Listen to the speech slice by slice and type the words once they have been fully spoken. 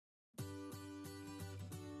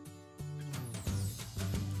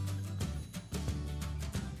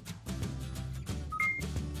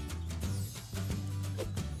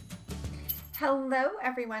Hello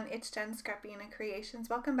everyone, it's Jen Scrapbena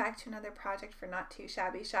Creations. Welcome back to another project for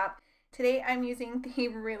Not2Shabby Shop. Today I'm using the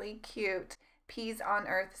really cute Peas on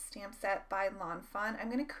Earth stamp set by Lawn Fawn.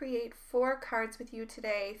 I'm going to create 4 cards with you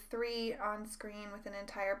today, 3 on screen with an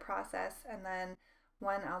entire process, and then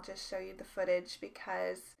 1 I'll just show you the footage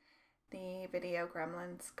because the video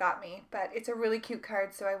gremlins got me. But it's a really cute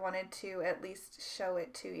card, so I wanted to at least show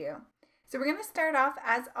it to you. So we're going to start off,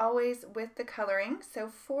 as always, with the coloring. So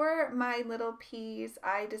for my little peas,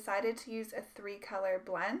 I decided to use a 3-color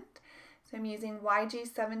blend. So I'm using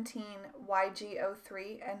YG17,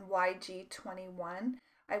 YG03, and YG21.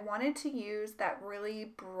 I wanted to use that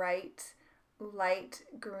really bright light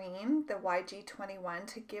green, the YG21,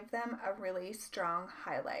 to give them a really strong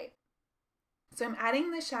highlight. So I'm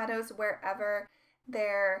adding the shadows wherever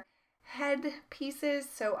they're head pieces,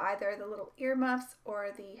 so either the little earmuffs or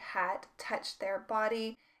the hat touch their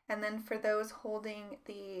body, and then for those holding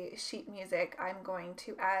the sheet music, I'm going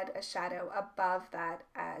to add a shadow above that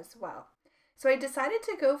as well. So I decided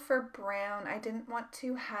to go for brown. I didn't want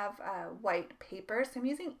to have white paper, so I'm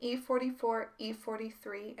using E44,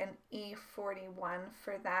 E43, and E41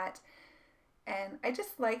 for that. And I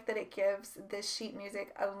just like that it gives this sheet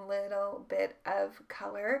music a little bit of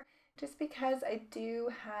color, just because I do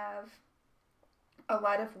have a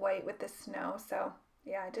lot of white with the snow. So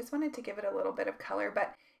yeah, I just wanted to give it a little bit of color.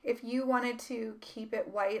 But if you wanted to keep it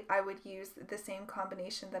white, I would use the same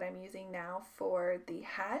combination that I'm using now for the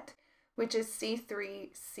hat, which is C3,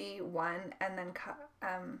 C1, and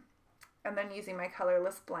then using my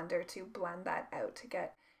colorless blender to blend that out to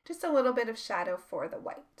get just a little bit of shadow for the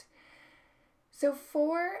white. So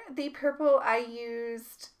for the purple, I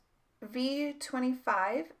used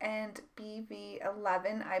V25 and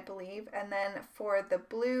BV11, I believe, and then for the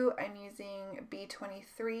blue I'm using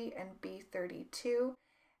B23 and B32,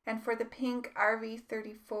 and for the pink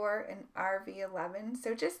RV34 and RV11.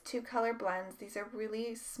 So just 2 color blends. These are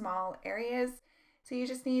really small areas, so you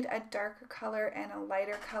just need a darker color and a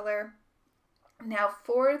lighter color. Now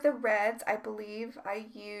for the reds, I believe I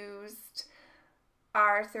used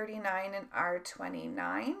R39 and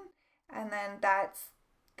R29, and then that's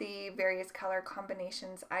the various color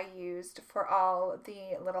combinations I used for all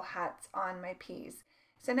the little hats on my peas.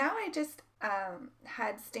 So now I just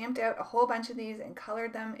had stamped out a whole bunch of these and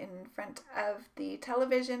colored them in front of the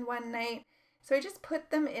television one night. So I just put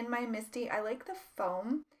them in my MISTI. I like the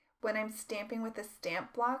foam when I'm stamping with a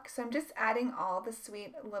stamp block. So I'm just adding all the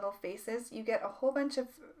sweet little faces. You get a whole bunch of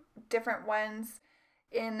different ones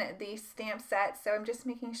in the stamp set, so I'm just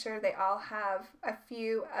making sure they all have a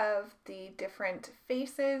few of the different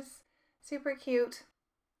faces. Super cute.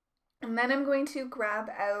 And then I'm going to grab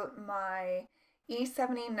out my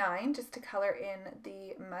E79 just to color in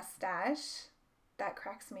the mustache. That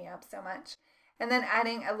cracks me up so much. And then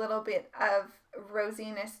adding a little bit of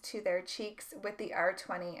rosiness to their cheeks with the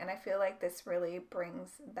R20, and I feel like this really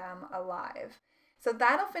brings them alive. So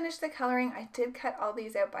that'll finish the coloring. I did cut all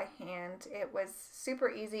these out by hand. It was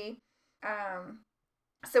super easy.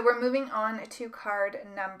 So we're moving on to card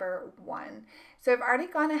number 1. So I've already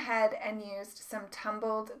gone ahead and used some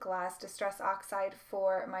Tumbled glass distress oxide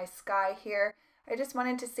for my sky here. I just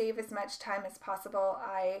wanted to save as much time as possible.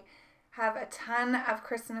 I have a ton of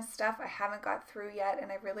Christmas stuff I haven't got through yet,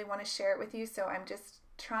 and I really want to share it with you. So I'm just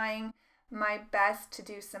trying my best to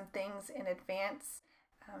do some things in advance,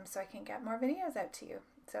 so I can get more videos out to you.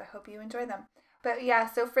 So I hope you enjoy them. But yeah,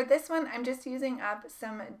 so for this one, I'm just using up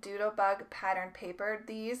some Doodle Bug pattern paper.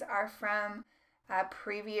 These are from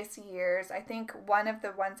previous years. I think one of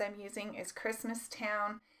the ones I'm using is Christmas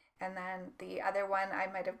Town, and then the other one I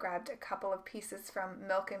might have grabbed a couple of pieces from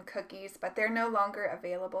Milk and Cookies, but they're no longer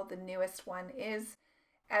available. The newest one is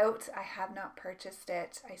out. I have not purchased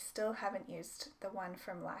it. I still haven't used the one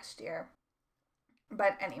from last year.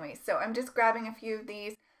 But anyway, so I'm just grabbing a few of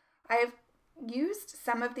these. I've used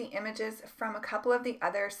some of the images from a couple of the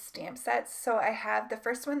other stamp sets. So I have, the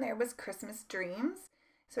first one there was Christmas Dreams.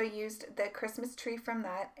 So I used the Christmas tree from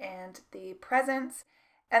that and the presents.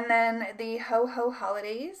 And then the Ho Ho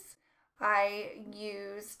Holidays, I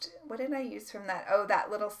used, what did I use from that? Oh, that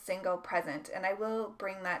little single present. And I will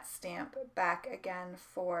bring that stamp back again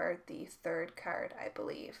for the 3rd card, I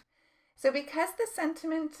believe. So because the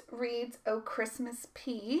sentiment reads, "Oh Christmas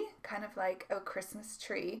Pea," kind of like "Oh Christmas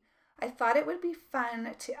Tree," I thought it would be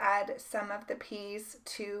fun to add some of the peas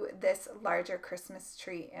to this larger Christmas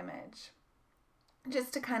tree image,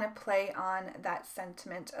 just to kind of play on that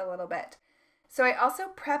sentiment a little bit. So I also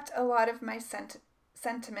prepped a lot of my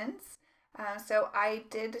sentiments. So I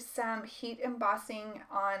did some heat embossing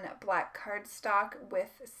on black cardstock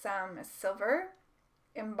with some silver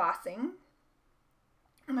embossing.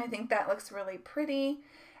 And I think that looks really pretty.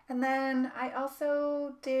 And then I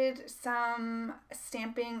also did some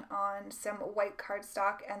stamping on some white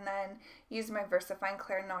cardstock and then used my Versafine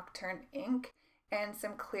Clair Nocturne ink and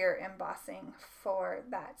some clear embossing for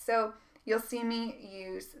that. So you'll see me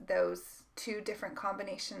use those two different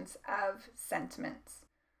combinations of sentiments.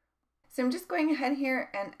 So I'm just going ahead here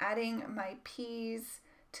and adding my peas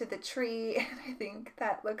to the tree, and I think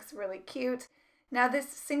that looks really cute. Now this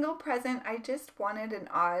single present, I just wanted an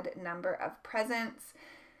odd number of presents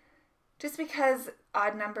just because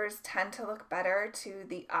odd numbers tend to look better to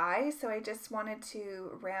the eye. So I just wanted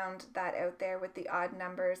to round that out there with the odd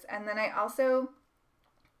numbers. And then I also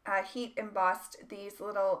heat embossed these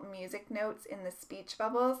little music notes in the speech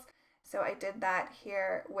bubbles. So I did that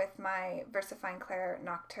here with my Versafine Clair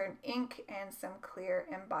Nocturne ink and some clear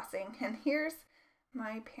embossing. And here's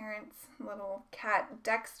my parents' little cat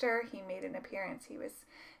Dexter. He made an appearance. He was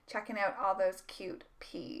checking out all those cute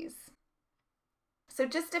peas. So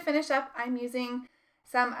just to finish up, I'm using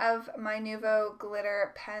some of my Nuvo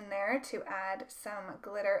glitter pen there to add some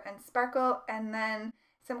glitter and sparkle, and then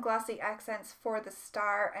some glossy accents for the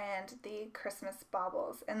star and the Christmas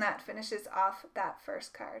baubles. And that finishes off that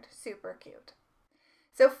first card. Super cute.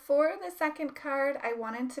 So for the second card, I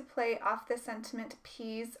wanted to play off the sentiment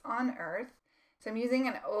Peas on Earth. So I'm using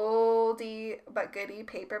an oldie but goodie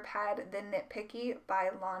paper pad, the Nitpicky by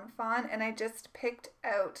Lawn Fawn, and I just picked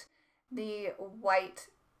out the white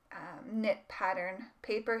knit pattern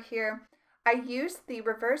paper here. I used the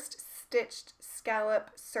reversed stitched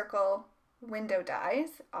scallop circle window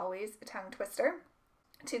dies, always a tongue twister,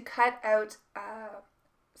 to cut out a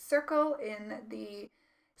circle in the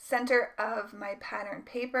center of my pattern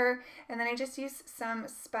paper, and then I just used some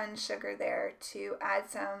spun sugar there to add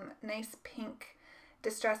some nice pink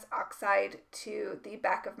distress oxide to the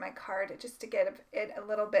back of my card just to give it a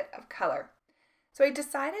little bit of color. So I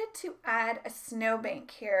decided to add a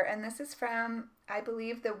snowbank here, and this is from, I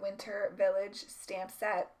believe, the Winter Village stamp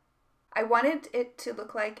set. I wanted it to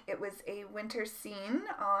look like it was a winter scene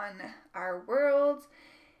on our world,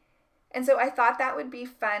 and so I thought that would be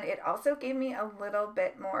fun. It also gave me a little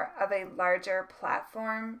bit more of a larger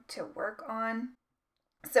platform to work on.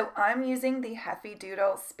 So I'm using the Heffy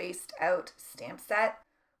Doodle Spaced Out stamp set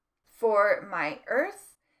for my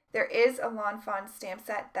earth. There is a Lawn Fawn stamp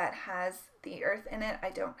set that has the earth in it. I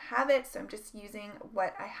don't have it, so I'm just using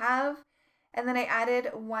what I have. And then I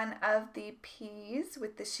added one of the peas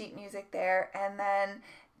with the sheet music there, and then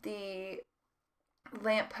the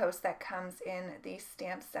lamppost that comes in the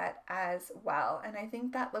stamp set as well. And I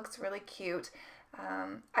think that looks really cute.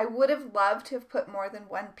 I would have loved to have put more than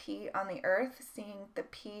one pea on the earth, seeing the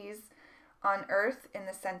peas on earth in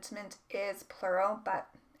the sentiment is plural, but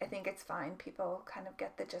I think it's fine. People kind of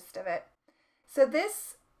get the gist of it. So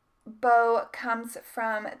this bow comes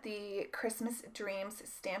from the Christmas Dreams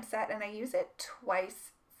stamp set, and I use it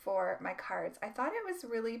twice for my cards. I thought it was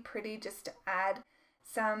really pretty just to add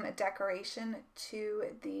some decoration to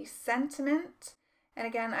the sentiment. And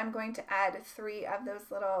again, I'm going to add 3 of those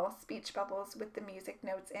little speech bubbles with the music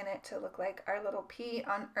notes in it to look like our little pea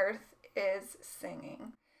on earth is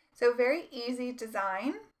singing. So very easy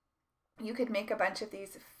design. You could make a bunch of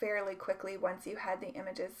these fairly quickly once you had the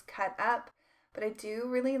images cut up, but I do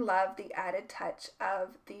really love the added touch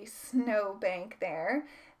of the snowbank there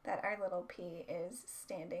that our little pea is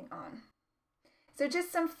standing on. So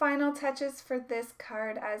just some final touches for this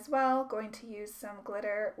card as well. Going to use some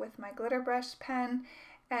glitter with my glitter brush pen,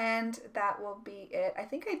 and that will be it. I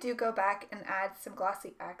think I do go back and add some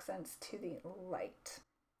glossy accents to the light.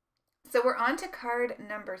 So we're on to card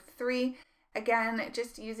number 3. Again,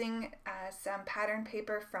 just using some pattern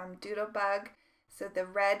paper from Doodle. So the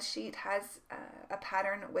red sheet has a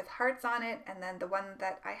pattern with hearts on it, and then the one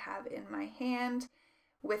that I have in my hand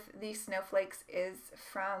with the snowflakes is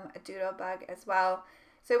from a Doodle as well.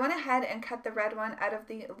 So I went ahead and cut the red one out of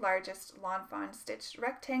the largest Lawn Fawn stitched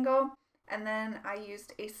rectangle, and then I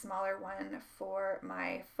used a smaller one for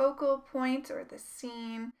my focal point or the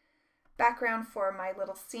scene background for my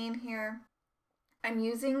little scene here. I'm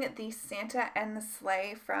using the Santa and the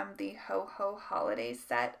Sleigh from the Ho Ho Holiday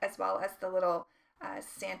set, as well as the little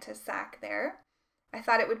Santa sack there. I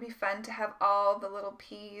thought it would be fun to have all the little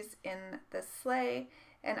peas in the sleigh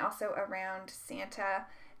and also around Santa.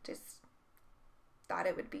 Just thought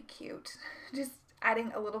it would be cute. Just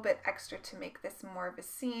adding a little bit extra to make this more of a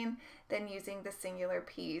scene than using the singular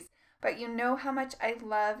peas. But you know how much I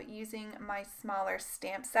love using my smaller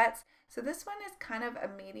stamp sets. So this one is kind of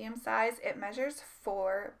a medium size. It measures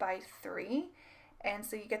 4 by 3. And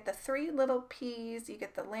so you get the 3 little peas, you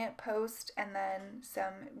get the lamppost, and then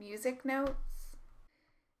some music notes.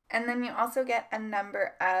 And then you also get a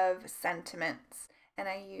number of sentiments, and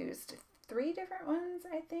I used 3 different ones,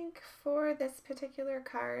 I think, for this particular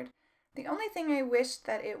card. The only thing I wish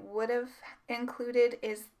that it would have included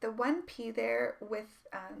is the one pea there with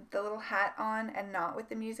the little hat on and not with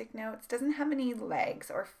the music notes. Doesn't have any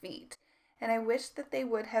legs or feet, and I wish that they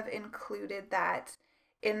would have included that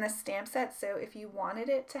in the stamp set. So if you wanted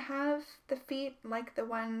it to have the feet like the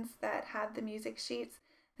ones that have the music sheets,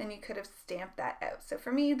 then you could have stamped that out. So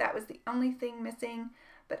for me, that was the only thing missing.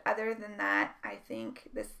 But other than that, I think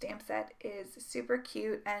this stamp set is super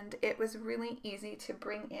cute, and it was really easy to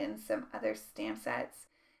bring in some other stamp sets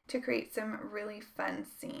to create some really fun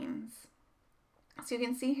scenes. So you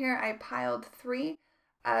can see here I piled 3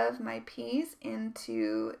 of my peas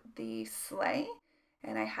into the sleigh,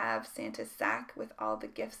 and I have Santa's sack with all the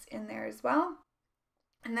gifts in there as well.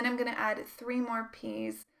 And then I'm going to add 3 more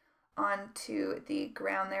peas onto the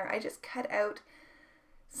ground there. I just cut out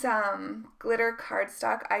some glitter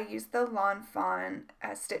cardstock. I used the Lawn Fawn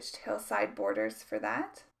stitched Hillside borders for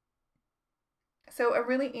that. So a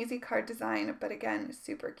really easy card design, but again,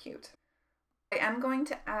 super cute. I am going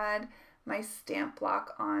to add my stamp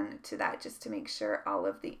block on to that just to make sure all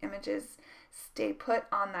of the images stay put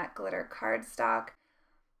on that glitter cardstock.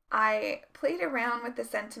 I played around with the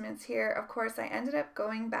sentiments here. Of course, I ended up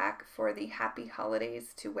going back for the Happy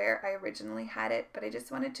Holidays to where I originally had it, but I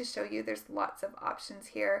just wanted to show you there's lots of options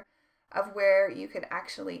here of where you could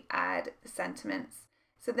actually add sentiments.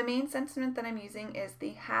 So the main sentiment that I'm using is the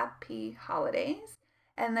Happy Holidays,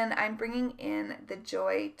 and then I'm bringing in the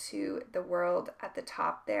joy to the world at the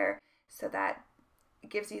top there, so that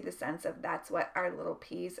gives you the sense of that's what our little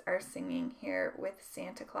peas are singing here with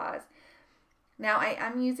Santa Claus. Now I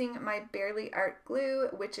am using my Barely Art glue,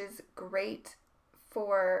 which is great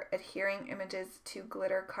for adhering images to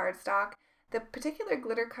glitter cardstock. The particular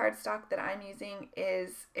glitter cardstock that I'm using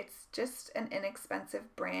it's just an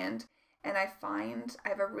inexpensive brand, and I find I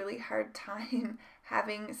have a really hard time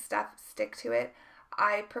having stuff stick to it.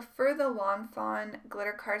 I prefer the Lawn Fawn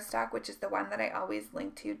glitter cardstock, which is the one that I always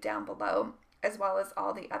link to down below, as well as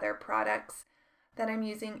all the other products that I'm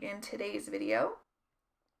using in today's video.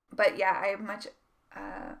 But yeah, I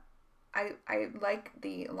like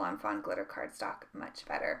the Lawn Fawn glitter cardstock much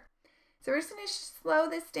better. So we're just going to slow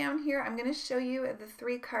this down here. I'm going to show you the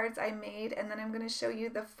 3 cards I made, and then I'm going to show you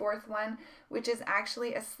the 4th one, which is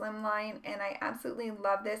actually a Slimline, and I absolutely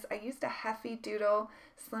love this. I used a Heffy Doodle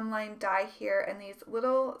Slimline die here, and these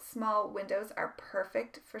little small windows are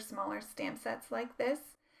perfect for smaller stamp sets like this.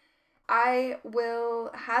 I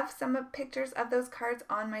will have some pictures of those cards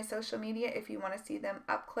on my social media if you want to see them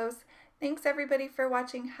up close. Thanks everybody for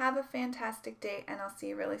watching. Have a fantastic day, and I'll see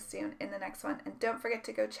you really soon in the next one. And don't forget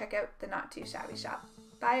to go check out the Not2Shabby Shop.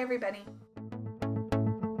 Bye everybody.